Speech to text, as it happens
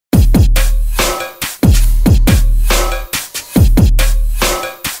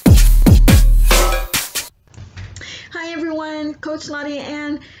much,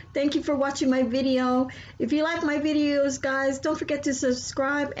 Laudiaann. Thank you for watching my video. If you like my videos, guys, don't forget to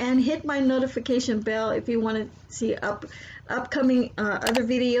subscribe and hit my notification bell if you want to see upcoming other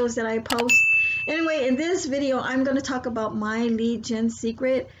videos that I post. Anyway, in this video, I'm going to talk about my lead gen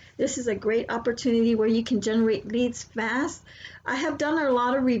secret. This is a great opportunity where you can generate leads fast. I have done a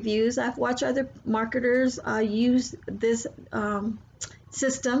lot of reviews. I've watched other marketers use this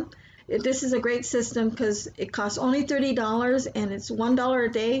system. This is a great system because it costs only $30 and it's $1 a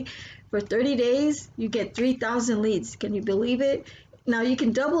day. For 30 days, you get 3,000 leads. Can you believe it? Now you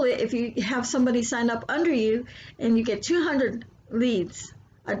can double it if you have somebody sign up under you and you get 200 leads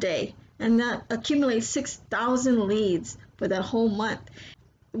a day. And that accumulates 6,000 leads for that whole month.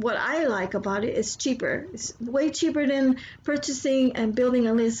 What I like about it is cheaper. It's way cheaper than purchasing and building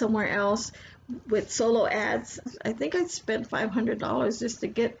a list somewhere else with solo ads. I think I spent $500 just to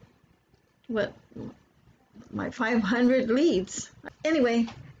get my 500 leads. Anyway,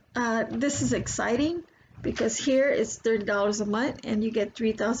 this is exciting because here it's $30 a month and you get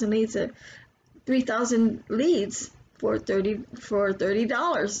 3,000 leads for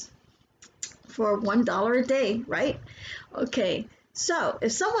 $30 for $1 a day, right? Okay, so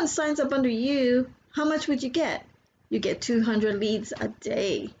if someone signs up under you, how much would you get? You get 200 leads a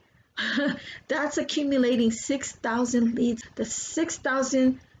day. That's accumulating 6,000 leads. The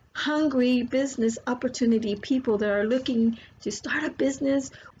 6,000 hungry business opportunity people that are looking to start a business.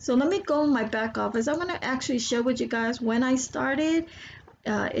 So let me go in my back office. I'm going to actually share with you guys when I started.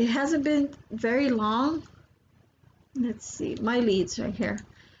 It hasn't been very long. Let's see, my leads right here.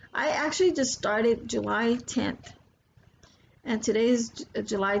 I actually just started July 10th and today is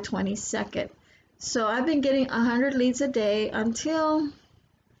July 22nd. So I've been getting 100 leads a day until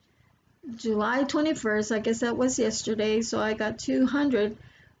July 21st. I guess that was yesterday. So I got 200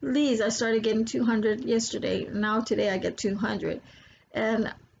 leads. I started getting 200 yesterday. Now today I get 200.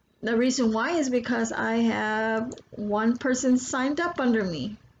 And the reason why is because I have one person signed up under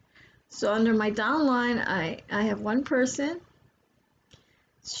me. So under my downline, I have one person.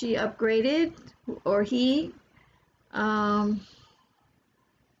 She upgraded, or he, and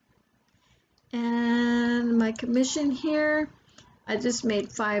my commission here, I just made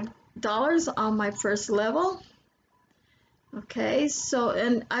 $5 on my first level. Okay, so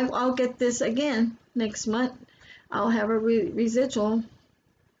and I'll get this again next month. I'll have a residual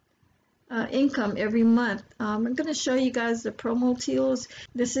income every month. I'm going to show you guys the promo tools.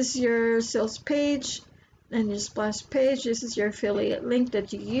 This is your sales page and your splash page. This is your affiliate link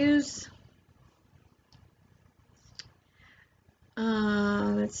that you use.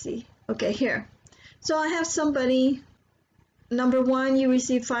 Let's see. Okay, here. So I have somebody. Number one, you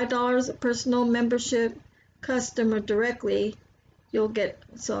receive $5 personal membership customer directly. You'll get,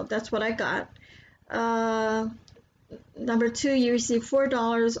 so that's what I got. Number two, you receive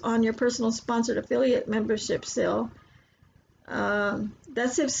 $4 on your personal sponsored affiliate membership sale.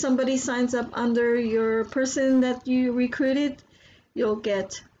 That's if somebody signs up under your person that you recruited, you'll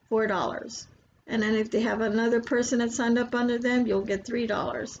get $4. And then if they have another person that signed up under them, you'll get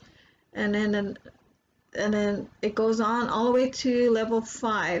 $3. And then it goes on all the way to level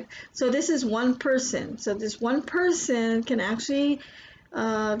 5. So this is one person. So this one person can actually,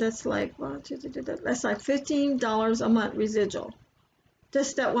 that's like $15 a month residual.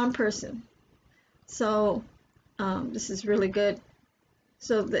 Just that one person. So this is really good.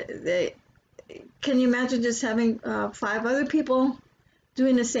 So can you imagine just having 5 other people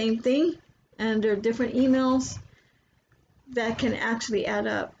doing the same thing and their different emails? That can actually add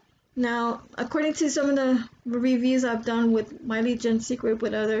up. Now, according to some of the reviews I've done with my lead gen secret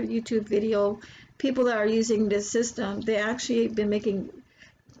with other YouTube video, people that are using this system, they actually been making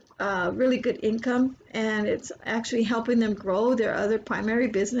really good income, and it's actually helping them grow their other primary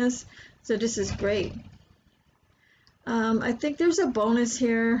business. So this is great. I think there's a bonus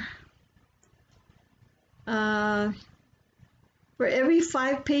here. For every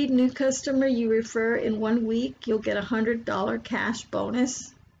 5 paid new customer you refer in 1 week, you'll get a $100 cash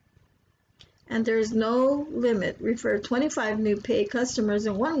bonus. And there's no limit. Refer 25 new paid customers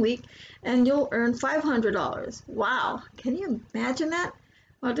in 1 week and you'll earn $500. Wow, can you imagine that?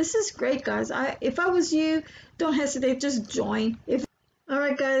 Well, this is great, guys. If I was you, don't hesitate, just join.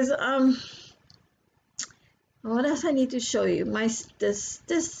 Alright guys, what else I need to show you? My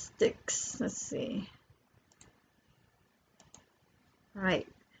statistics. Let's see. Alright.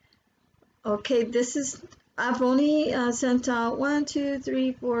 Okay, this is, I've only sent out 7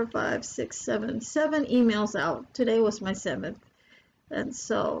 emails out. Today was my 7th. And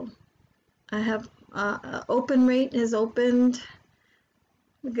so I have open rate has opened.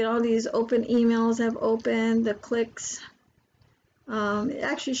 Look at all these open emails have opened, the clicks. It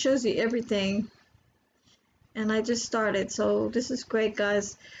actually shows you everything, and I just started, so this is great,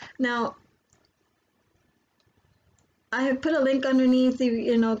 guys. Now I have put a link underneath.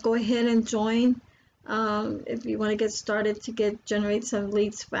 Go ahead and join if you want to get started to generate some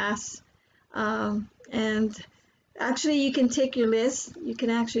leads fast. And actually, you can take your list. You can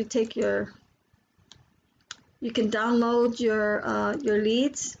actually take you can download your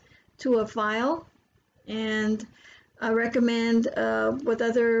leads to a file, and I recommend with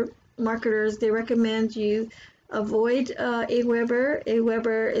other marketers, they recommend you avoid Aweber.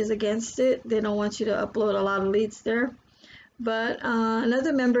 Aweber is against it. They don't want you to upload a lot of leads there. But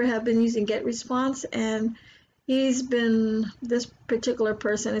another member have been using GetResponse, and this particular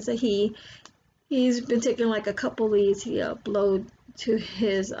person, it's a he's been taking like a couple leads he upload to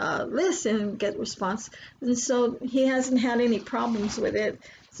his list and GetResponse, and so he hasn't had any problems with it.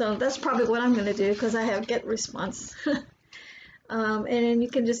 So that's probably what I'm going to do, because I have GetResponse. And then you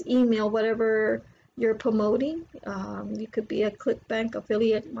can just email whatever you're promoting. You could be a ClickBank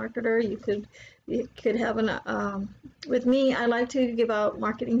affiliate marketer. You could have with me, I like to give out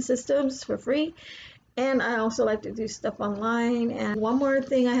marketing systems for free, and I also like to do stuff online. And one more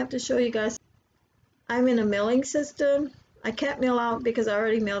thing I have to show you guys, I'm in a mailing system. I can't mail out because I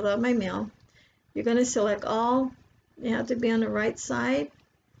already mailed out my mail. You're going to select all. You have to be on the right side.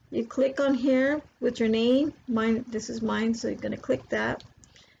 You click on here with your name. This is mine, so you're going to click that.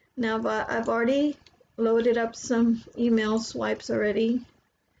 Now I've already loaded up some email swipes already.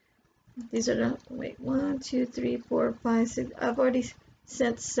 These are the, wait, 1, 2, 3, 4, 5, 6. I've already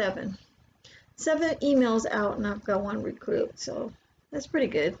sent 7 emails out, and I've got 1 recruit, so that's pretty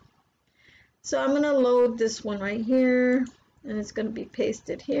good. So I'm going to load this one right here, and it's going to be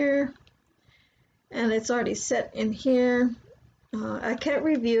pasted here, and it's already set in here. I can't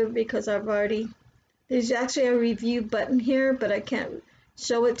review it because there's actually a review button here, but I can't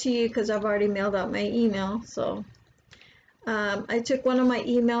show it to you because I've already mailed out my email. So I took one of my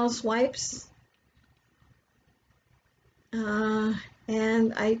email swipes and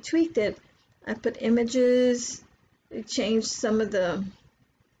I tweaked it. I put images, I changed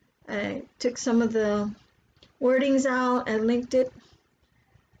I took some of the wordings out and linked it.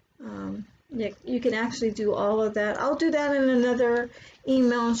 Yeah, you can actually do all of that. I'll do that in another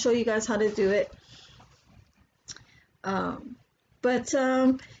email and show you guys how to do it.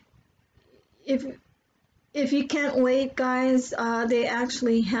 If you can't wait, guys, they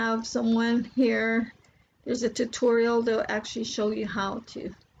actually have someone here. There's a tutorial. They'll actually show you how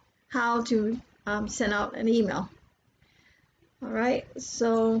to send out an email. All right.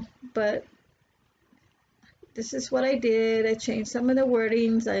 So, but this is what I did. I changed some of the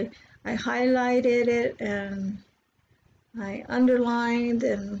wordings. I highlighted it and I underlined,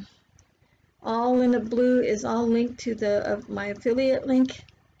 and all in the blue is all linked to my affiliate link,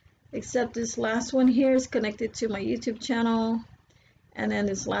 except this last one here is connected to my YouTube channel, and then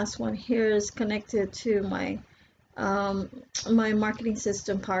this last one here is connected to my my marketing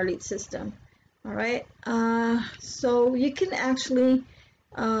system, Power Lead system. All right, so you can actually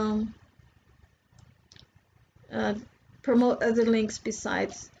promote other links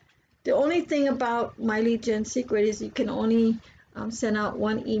besides. The only thing about my lead gen secret is you can only send out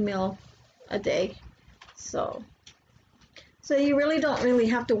 1 email a day. So you really don't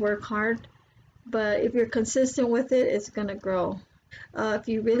have to work hard, but if you're consistent with it, it's gonna grow. If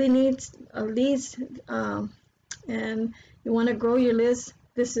you really need leads and you want to grow your list,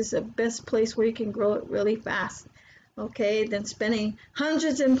 this is the best place where you can grow it really fast. Okay, then spending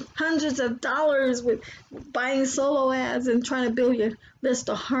hundreds and hundreds of dollars with buying solo ads and trying to build your list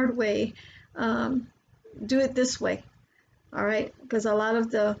the hard way. Do it this way. All right, because a lot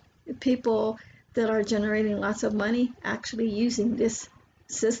of the people that are generating lots of money actually using this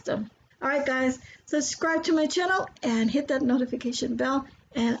system. All right, guys, subscribe to my channel and hit that notification bell.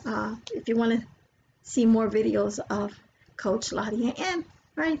 And if you want to see more videos of Coach Laudiaann.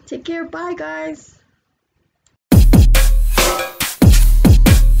 All right, take care. Bye, guys.